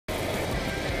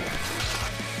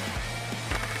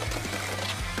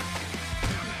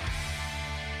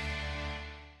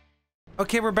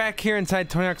Okay, we're back here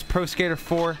inside Tony Hawk's Pro Skater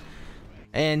 4,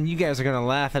 and you guys are gonna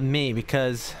laugh at me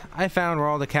because I found where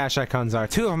all the cash icons are.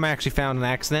 Two of them I actually found in an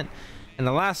accident, and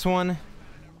the last one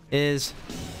is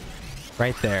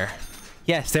right there.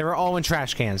 Yes, they were all in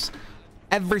trash cans.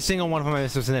 Every single one of them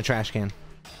was in a trash can,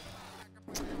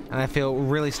 and I feel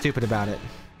really stupid about it.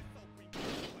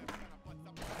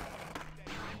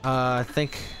 I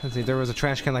think, let's see, there was a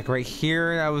trash can like right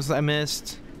here I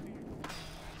missed.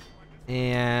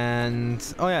 And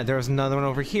oh yeah, there was another one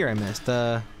over here I missed.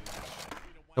 The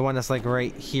one that's like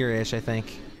right here-ish, I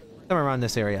think. Somewhere around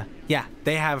this area. Yeah,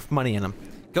 they have money in them.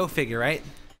 Go figure, right?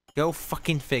 Go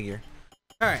fucking figure.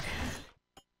 Alright.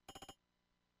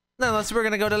 Now unless we're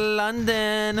gonna go to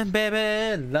London,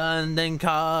 baby. London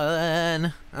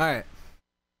calling. Alright.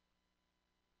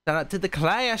 Shout out to the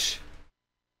Clash.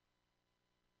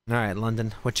 Alright,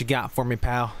 London. What you got for me,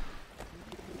 pal?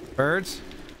 Birds?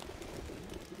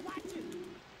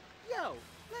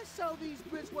 Show these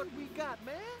Brits what we got,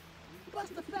 man.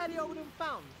 Bust the fatty over them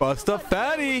fountains. Bust the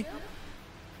fatty.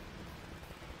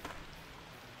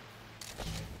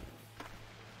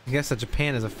 I guess that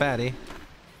Japan is a fatty.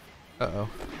 Uh-oh.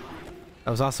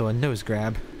 That was also a nose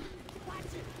grab.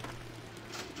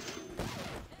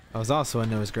 That was also a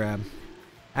nose grab.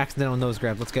 Accidental nose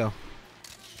grab. Let's go.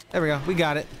 There we go. We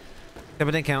got it. Except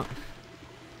it didn't count.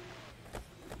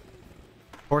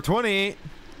 420.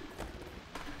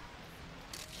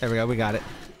 There we go, we got it.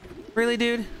 Really,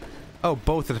 dude? Oh,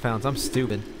 both of the fountains. I'm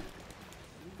stupid.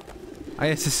 I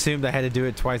just assumed I had to do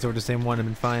it twice over the same one and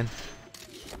been fine.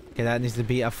 Okay, that needs to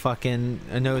be a fucking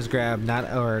nose grab,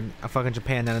 or a fucking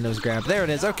Japan, not a nose grab. There it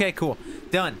is. Okay, cool.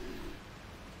 Done.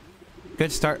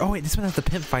 Good start. Oh wait, this one has the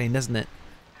pimp fighting, doesn't it?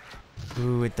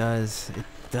 Ooh, it does. It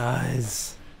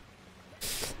does.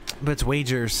 But it's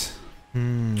wagers.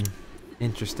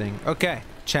 Interesting. Okay,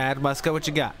 Chad, Muska, what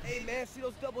you got? Hey man, see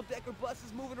those double-decker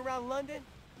buses moving around London?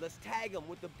 Let's tag them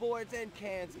with the boards and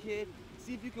cans, kid.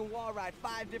 See if you can wall ride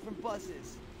 5 different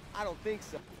buses. I don't think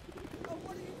so. Oh,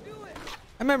 what are you doing?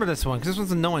 I remember this one, because this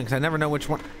one's annoying, because I never know which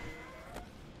one.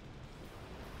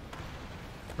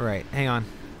 Right, hang on.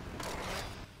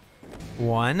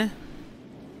 1.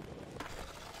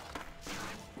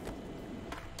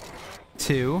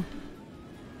 2.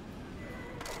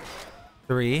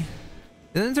 3.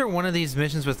 Isn't there one of these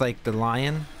missions with like the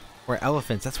lion or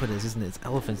elephants? That's what it is, isn't it? It's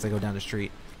elephants that go down the street.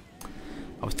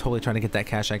 I was totally trying to get that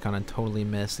cash icon and totally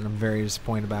missed, and I'm very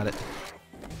disappointed about it.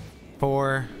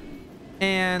 4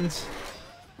 and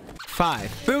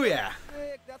 5. Booyah!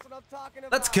 That's what I'm talking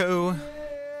about. Let's go.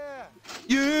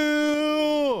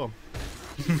 Yeah.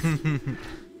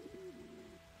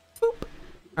 Boop.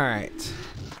 All right.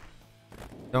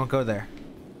 Don't go there.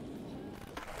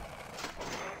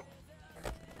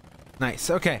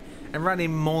 Nice. Okay. And Rodney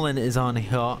Mullen is on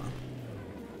here.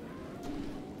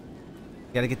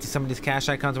 Gotta get to some of these cash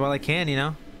icons while I can, you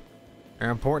know.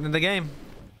 They're important in the game.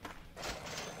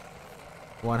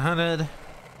 100. How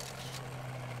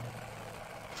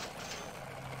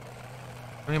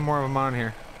many more of them on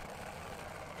here?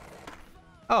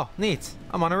 Oh, neat.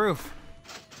 I'm on a roof.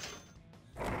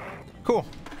 Cool.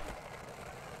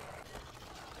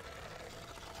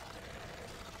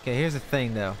 Okay, here's the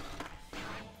thing though.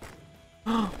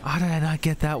 How did I not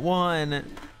get that one?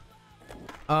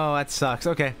 Oh, that sucks.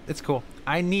 Okay, it's cool.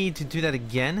 I need to do that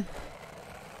again.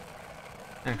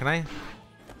 Can I?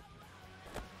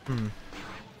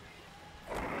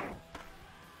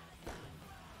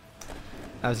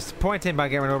 I was disappointed by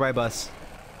getting run over by a bus.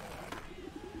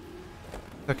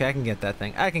 Okay, I can get that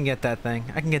thing. I can get that thing.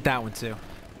 I can get that one too.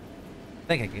 I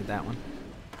think I can get that one.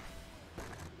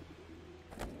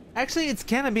 Actually, it's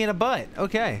kind of being a butt.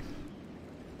 Okay.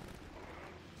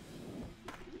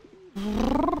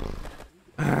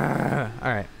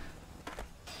 Alright.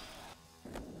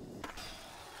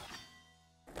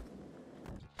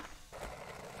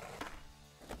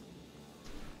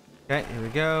 Okay, here we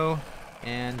go.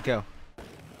 And go.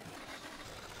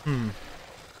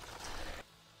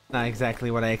 Not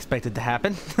exactly what I expected to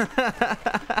happen.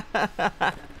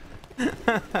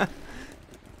 That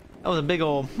was a big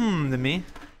old to me.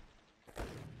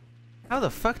 How the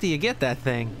fuck do you get that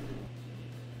thing?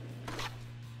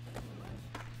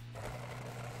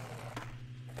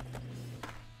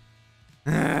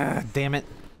 Damn it.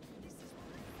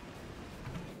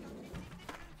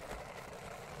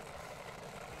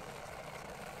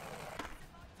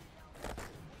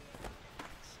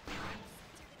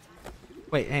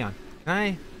 Wait, hang on. Can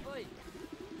I?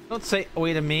 Don't say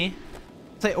oi to me.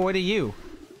 Say oi to you.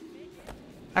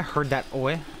 I heard that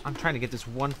oi. I'm trying to get this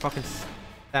one fucking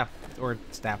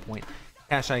stat point.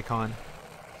 Cash icon.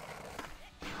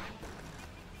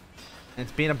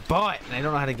 It's being a butt, and I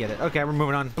don't know how to get it. Okay, we're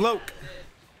moving on. Bloke.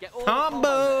 Get all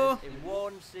Combo. the in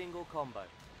one single combo.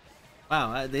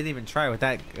 Wow, they didn't even try with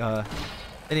that. They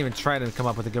didn't even try to come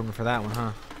up with a good one for that one,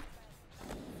 huh?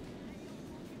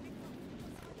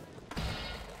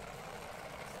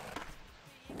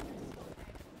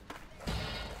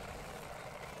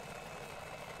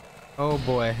 Oh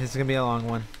boy, this is gonna be a long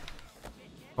one.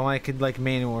 If only I could like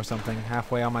manual or something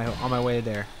halfway on my way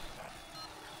there.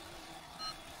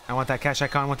 I want that cash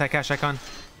icon. I want that cash icon.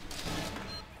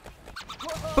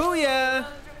 Booyah!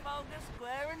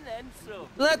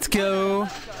 Let's go.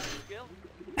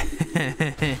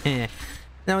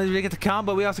 Now we get the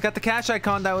combo. We also got the cash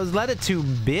icon that was led it to,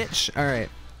 bitch. All right.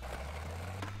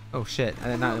 Oh shit! I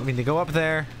did not mean to go up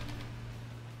there.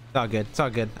 It's all good. It's all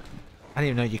good. I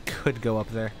didn't even know you could go up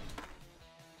there.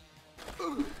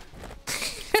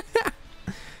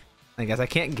 I guess I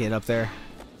can't get up there.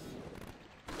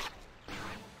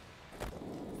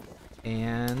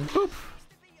 And boop.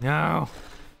 No.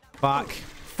 Fuck.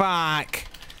 Fuck.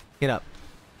 Get up.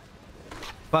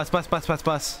 Bus, bus, bus, bus,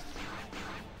 bus.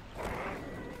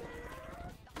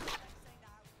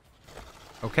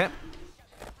 Okay.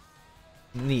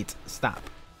 Neat. Stop.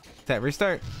 That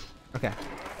restart. Okay.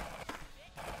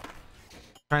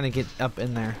 Trying to get up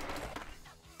in there.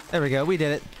 There we go. We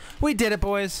did it. We did it,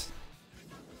 boys.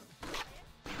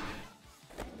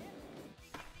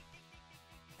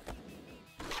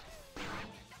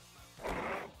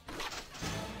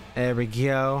 There we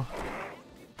go.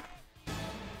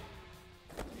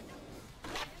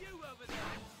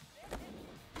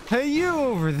 Hey, you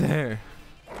over there.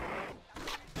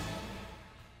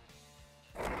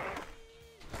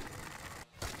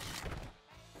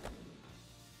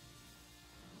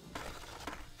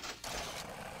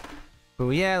 Oh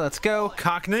yeah, let's go,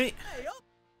 Cockney. Hey up!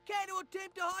 Care to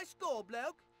attempt a high score,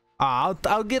 bloke?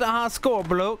 I'll get a high score,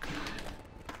 bloke.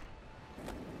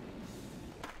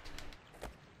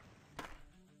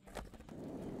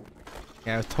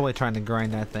 Yeah, I was totally trying to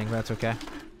grind that thing, but that's okay.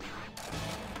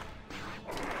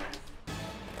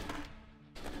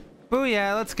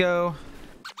 Booyah, let's go.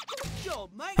 Good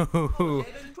job, mate. Don't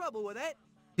get in trouble with it.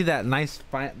 See that nice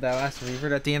fight, that last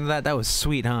revert at the end of that? That was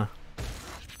sweet, huh?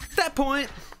 At that point.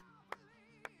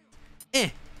 Eh.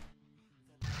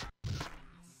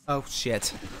 Oh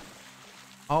shit.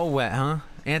 All wet, huh?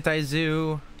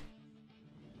 Anti-zoo.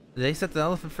 Did they set the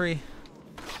elephant free?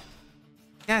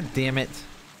 God damn it.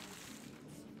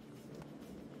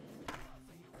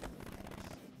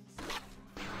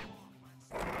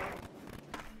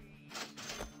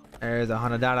 There's a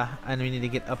Hanadara, and we need to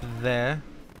get up there.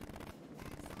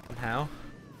 Somehow.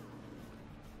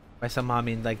 By somehow I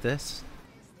mean like this.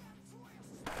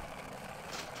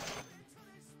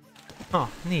 Oh,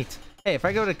 neat. Hey, if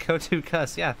I go to Go-To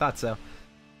Cuss, yeah, I thought so.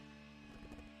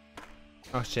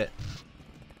 Oh shit.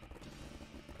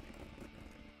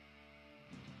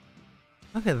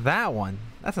 Look at that one.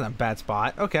 That's not a bad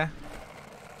spot. Okay.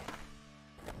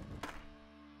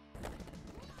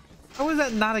 How is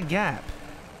that not a gap?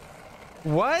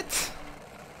 What?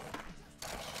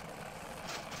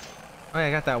 Oh yeah,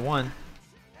 I got that one.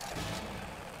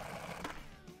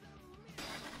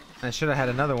 I should have had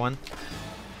another one.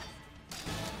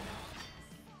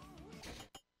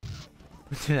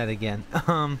 Let's do that again.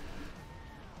 Man,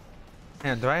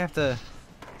 do I have to?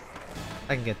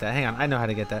 I can get that. Hang on, I know how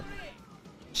to get that.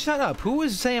 Shut up. Who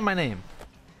was saying my name?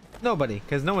 Nobody,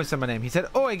 because no one said my name. He said,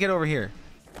 "Oi, get over here."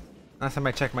 Last time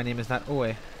I checked, my name is not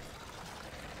Oi.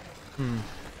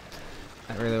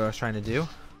 Not really what I was trying to do.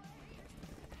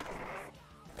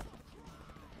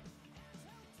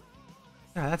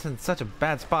 God, that's in such a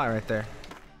bad spot right there.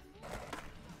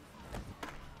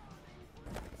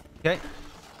 Okay.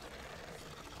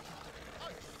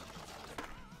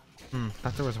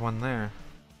 Thought there was one there.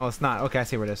 Oh, it's not. Okay, I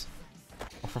see where it is.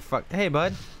 Oh, for fuck. Hey,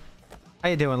 bud. How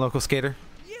you doing, local skater?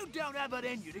 You don't have it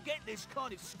in you to get this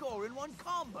kind of score in one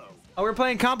combo. Oh, we're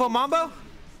playing Combo Mambo?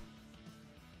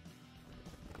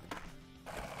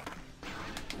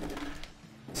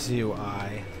 Do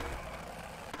I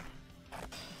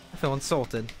feel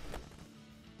insulted.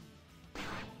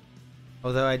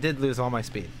 Although I did lose all my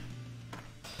speed.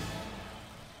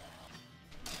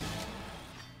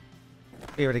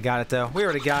 We already got it though. We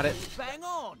already got it. Bang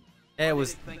on. It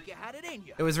was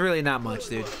you it was really not much,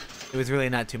 dude. It was really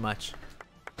not too much.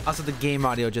 Also the game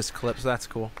audio just clipped, so that's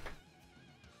cool.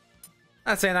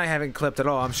 Not saying I haven't clipped at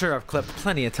all. I'm sure I've clipped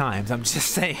plenty of times. I'm just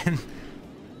saying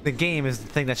the game is the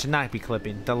thing that should not be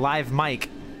clipping. The live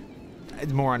mic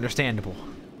is more understandable.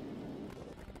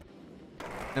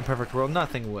 In a perfect world,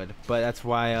 nothing would. But that's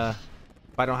why if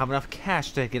I don't have enough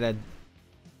cash to get a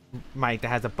mic that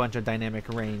has a bunch of dynamic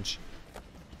range,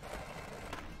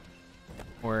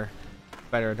 Or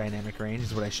better dynamic range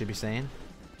is what I should be saying.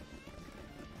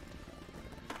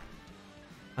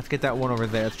 Let's get that one over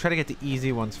there. Let's try to get the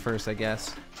easy ones first, I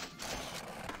guess.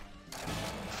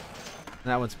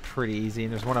 That one's pretty easy.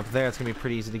 And there's one up there that's going to be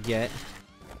pretty easy to get.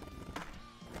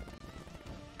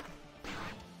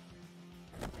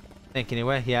 I think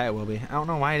anyway. Yeah, it will be. I don't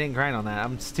know why I didn't grind on that.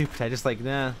 I'm stupid. I just like,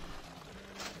 nah.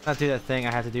 Not do that thing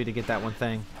I have to do to get that one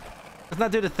thing. Let's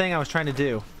not do the thing I was trying to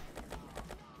do.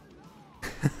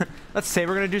 Let's say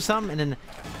we're going to do something and then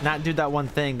not do that one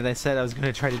thing that I said I was going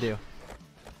to try to do.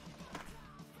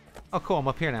 Oh, cool. I'm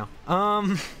up here now.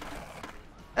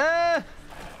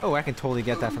 Oh, I can totally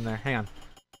get that from there. Hang on.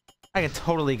 I can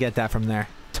totally get that from there.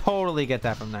 Totally get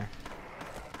that from there.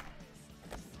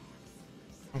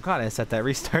 I'm glad I set that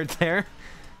restart there.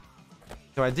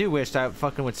 So I do wish that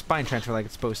fucking would spine transfer like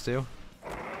it's supposed to.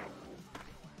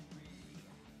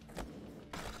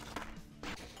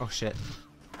 Oh, shit.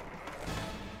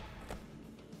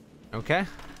 Okay.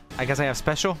 I guess I have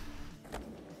special.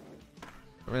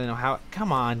 Don't really know how.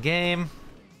 Come on, game.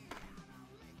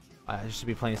 I should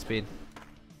be playing speed.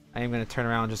 I am gonna turn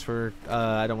around just for.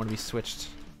 I don't want to be switched.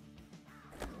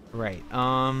 Right.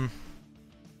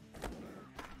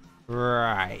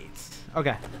 Right.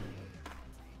 Okay.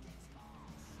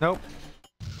 Nope.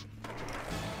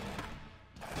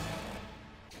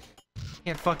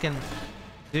 Can't fucking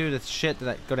do the shit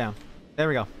that go down. There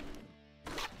we go.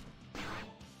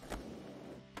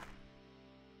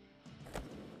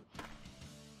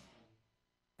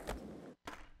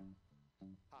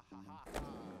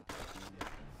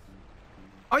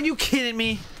 Are you kidding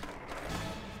me?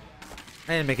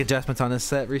 I didn't make adjustments on this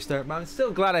set restart, but I'm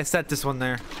still glad I set this one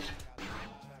there.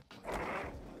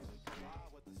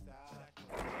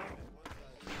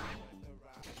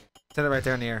 Set it right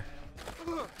there in the air.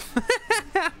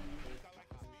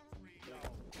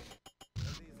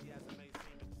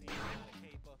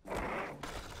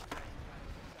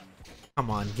 Come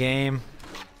on, game.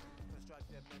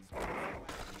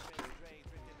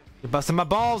 You're busting my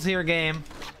balls here, game.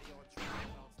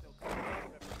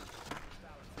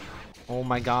 Oh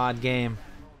my god, game.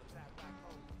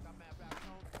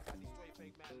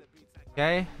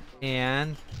 Okay,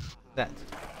 and that.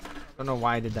 Don't know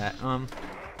why I did that. Ain't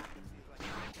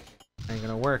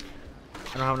gonna work.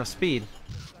 I don't have enough speed.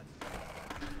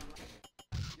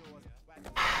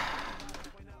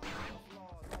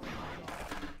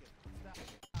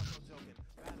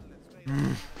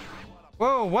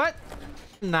 Whoa, what?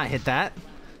 Not hit that.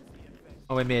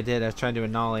 Oh, maybe I did. I was trying to do a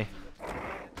nollie.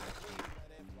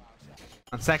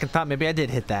 On second thought, maybe I did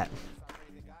hit that.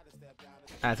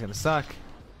 That's gonna suck.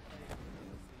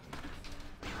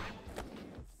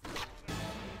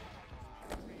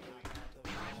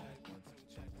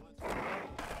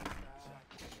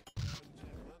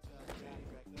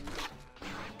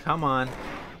 Come on.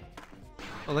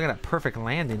 Oh, look at that perfect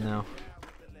landing, though.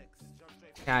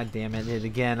 God damn it, did it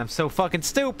again. I'm so fucking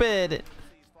stupid.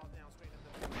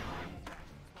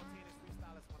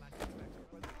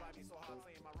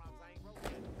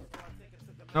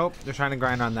 Nope, they're trying to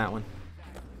grind on that one.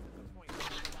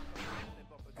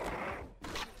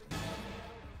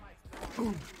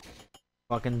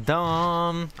 Fucking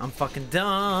dumb. I'm fucking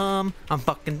dumb. I'm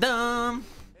fucking dumb.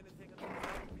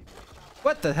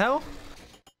 What the hell?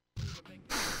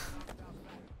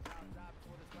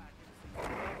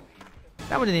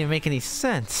 That one didn't even make any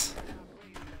sense.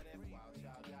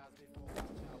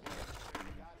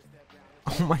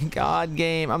 Oh my god,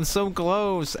 game. I'm so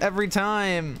close every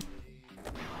time.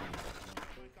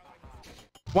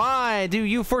 Why do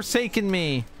you forsaken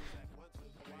me?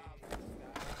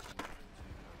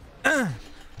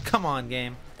 Come on,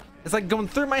 game. It's like going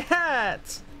through my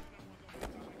hat.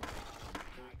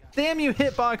 Damn you,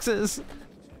 hitboxes.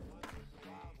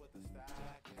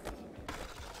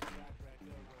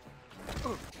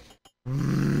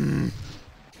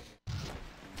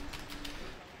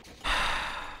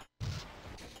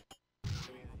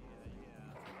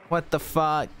 What the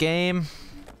fuck, game?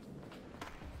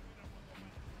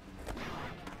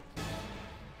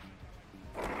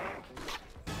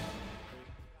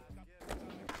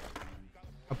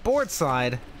 A board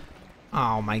slide?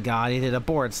 Oh my god, he did a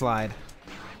board slide.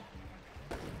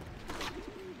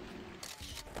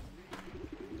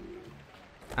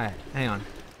 Alright, hang on.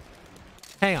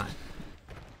 Hang on.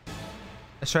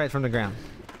 Let's try it from the ground.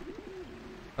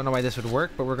 Don't know why this would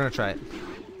work, but we're gonna try it.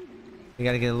 We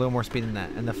gotta get a little more speed than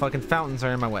that. And the fucking fountains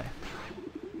are in my way.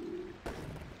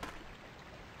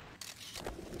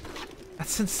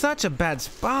 That's in such a bad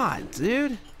spot,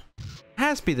 dude.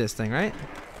 Has to be this thing, right?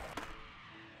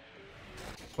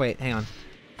 Wait, hang on.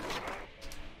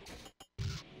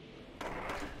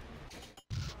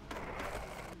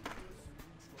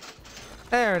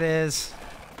 There it is.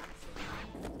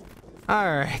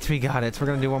 Alright, we got it. We're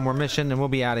gonna do one more mission and we'll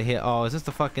be out of here. Oh, is this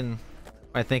the fucking...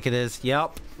 I think it is.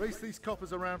 Yep. Race these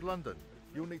coppers around London.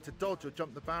 You'll need to dodge or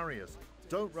jump the barriers.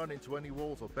 Don't run into any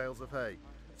walls or bales of hay.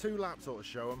 2 laps ought to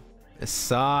show them. This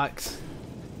sucks.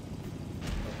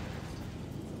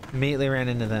 Immediately ran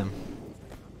into them.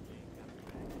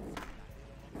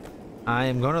 I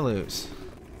am going to lose.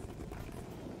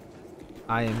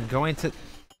 I am going to...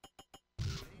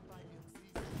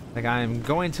 Like, I am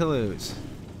going to lose.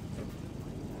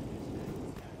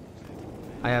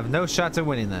 I have no shots at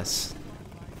winning this.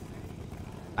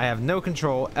 I have no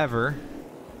control ever.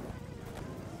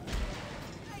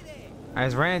 I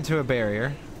just ran into a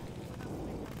barrier.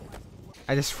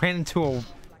 I just ran into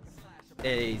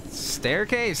a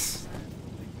staircase.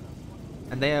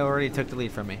 And they already took the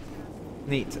lead from me.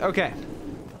 Neat. Okay.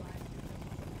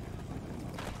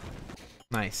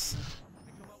 Nice.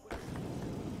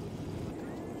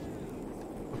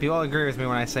 Hope you all agree with me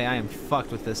when I say I am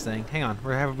fucked with this thing. Hang on.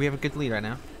 We have a good lead right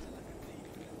now.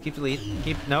 Keep the lead.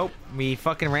 Nope. We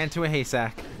fucking ran to a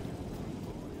haystack.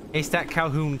 Haystack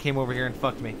Calhoun came over here and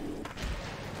fucked me.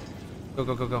 Go,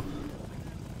 go, go, go.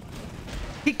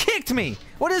 He kicked me!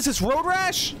 What is this, road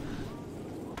rash?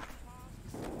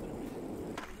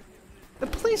 The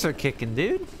police are kicking,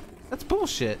 dude. That's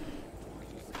bullshit.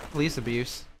 Police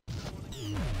abuse.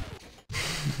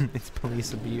 It's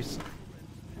police abuse.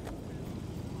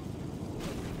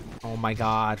 Oh my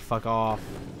god, fuck off.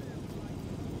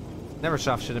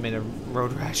 Neversoft should have made a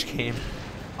road rash game.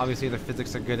 Obviously their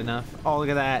physics are good enough. Oh, look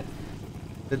at that.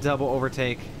 The double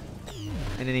overtake.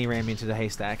 And then he ran me into the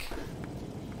haystack.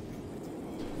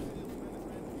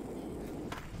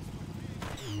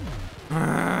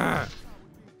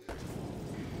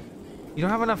 You don't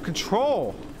have enough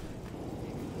control.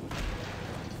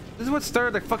 This is what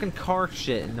started the fucking car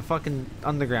shit in the fucking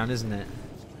underground, isn't it?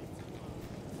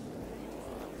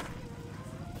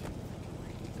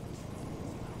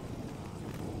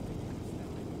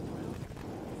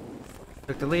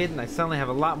 Took the lead and I suddenly have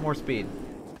a lot more speed.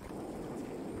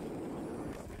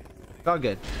 It's all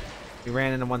good. We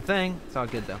ran into one thing. It's all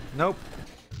good though. Nope.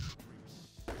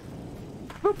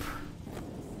 Whoop.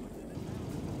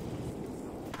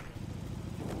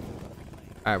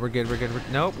 Alright, we're good, we're good.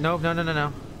 Nope, nope, no, no, no,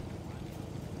 no.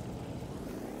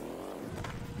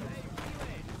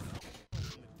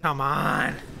 Come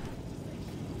on.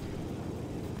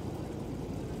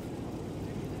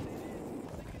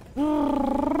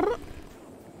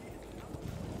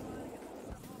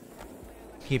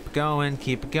 Keep going,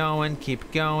 keep going,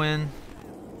 keep going.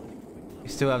 We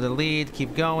still have the lead,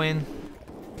 keep going.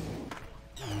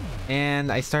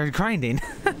 And I started grinding.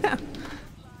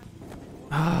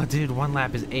 Oh, dude, 1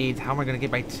 lap is 8. How am I gonna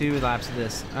get by 2 laps of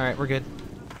this? Alright, we're good.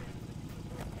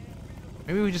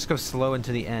 Maybe we just go slow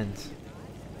into the end.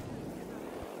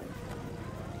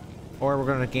 Or we're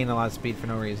gonna gain a lot of speed for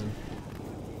no reason.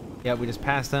 Yeah, we just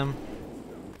passed them.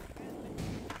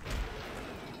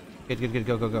 Good, good, good,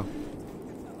 go, go, go.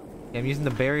 Yeah, I'm using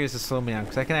the barriers to slow me down,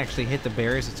 because I can actually hit the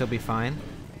barriers and still be fine.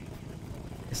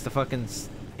 It's the fucking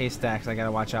haystacks I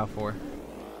gotta watch out for.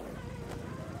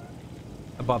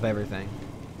 Above everything.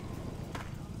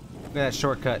 Look at that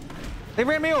shortcut. They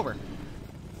ran me over!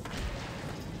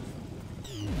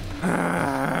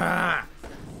 That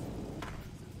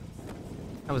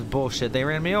was bullshit. They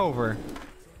ran me over.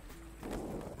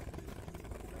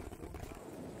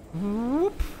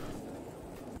 Whoop.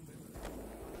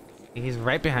 He's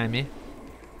right behind me.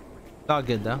 It's all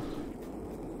good though.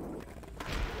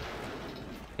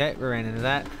 Okay, we ran into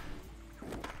that.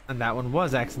 And that one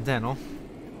was accidental.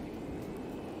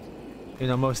 You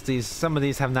know, most of these, some of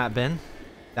these have not been.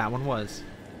 That one was.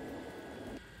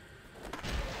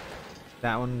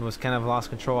 That one was kind of lost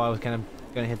control. I was kind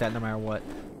of gonna hit that no matter what.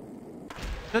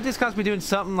 Don't these cops be doing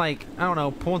something like, I don't know,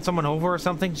 pulling someone over or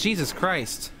something? Jesus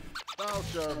Christ. I'll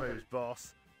show 'em who's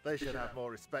boss. They should have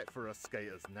more respect for us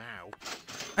skaters now.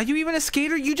 Are you even a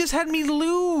skater? You just had me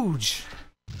luge.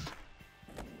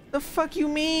 The fuck you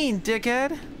mean,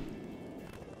 dickhead?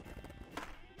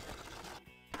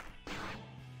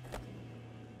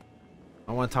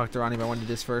 I want to talk to Ronnie, but I want to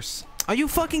do this first. Are you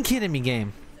fucking kidding me,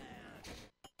 game?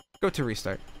 Go to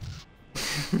restart.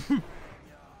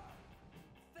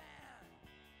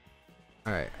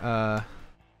 Alright,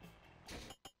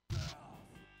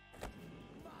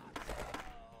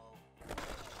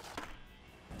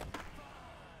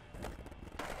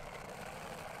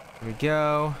 here we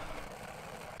go.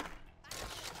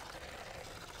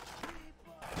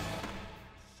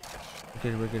 We're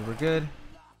good, we're good, we're good.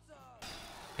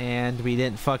 And we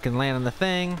didn't fucking land on the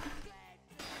thing.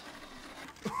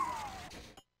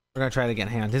 We're gonna try it again.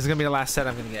 Hang on. This is gonna be the last set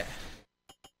I'm gonna get.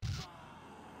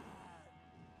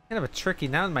 Kind of a tricky.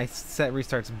 Now my set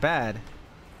restarts bad.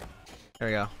 There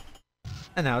we go.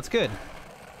 And now it's good.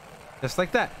 Just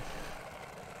like that.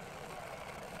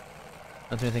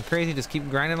 Don't do anything crazy. Just keep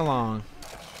grinding along.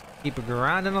 Keep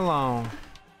grinding along.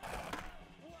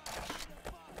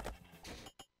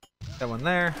 That one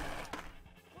there.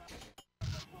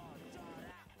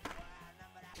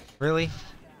 Really?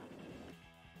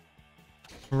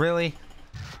 Really?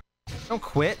 Don't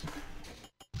quit.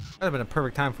 That would have been a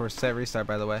perfect time for a set restart,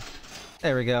 by the way.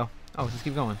 There we go. Oh, just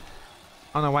keep going.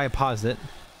 I don't know why I paused it.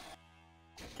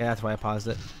 Yeah, that's why I paused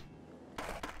it.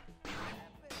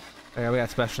 Okay, we got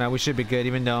special now. We should be good,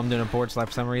 even though I'm doing a board slide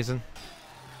for some reason.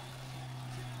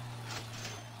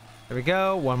 There we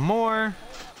go. One more.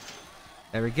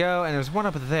 There we go. And there's one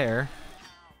up there.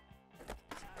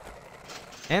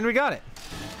 And we got it.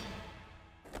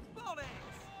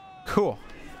 Cool.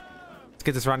 Let's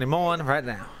get this Rodney mulling right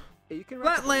now. Hey, you can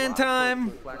Flatland time!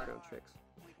 Background tricks.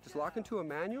 Just lock into a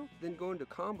manual, then go into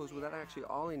combos without actually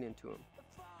alling into them.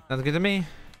 Sounds good to me.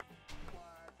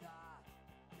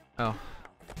 Oh.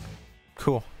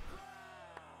 Cool.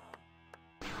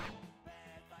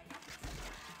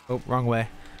 Oh, wrong way.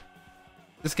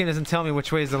 This game doesn't tell me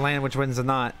which way is the land, which one's the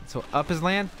not. So up is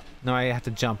land? No, I have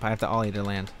to jump. I have to ollie to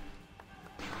land.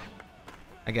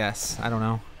 I guess. I don't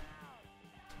know.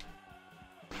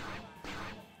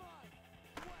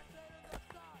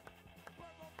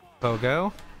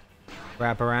 Pogo.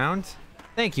 Wrap around.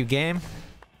 Thank you, game.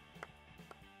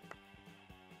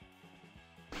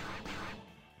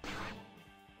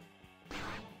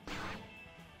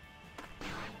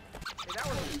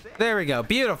 There we go.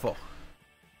 Beautiful.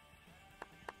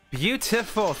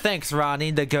 Beautiful. Thanks,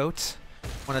 Rodney, the goat.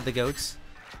 One of the goats.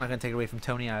 I'm not going to take it away from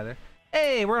Tony either.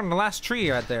 Hey, we're on the last tree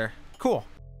right there. Cool.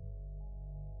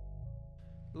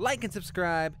 Like and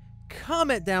subscribe.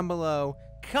 Comment down below.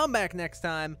 Come back next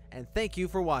time. And thank you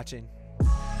for watching.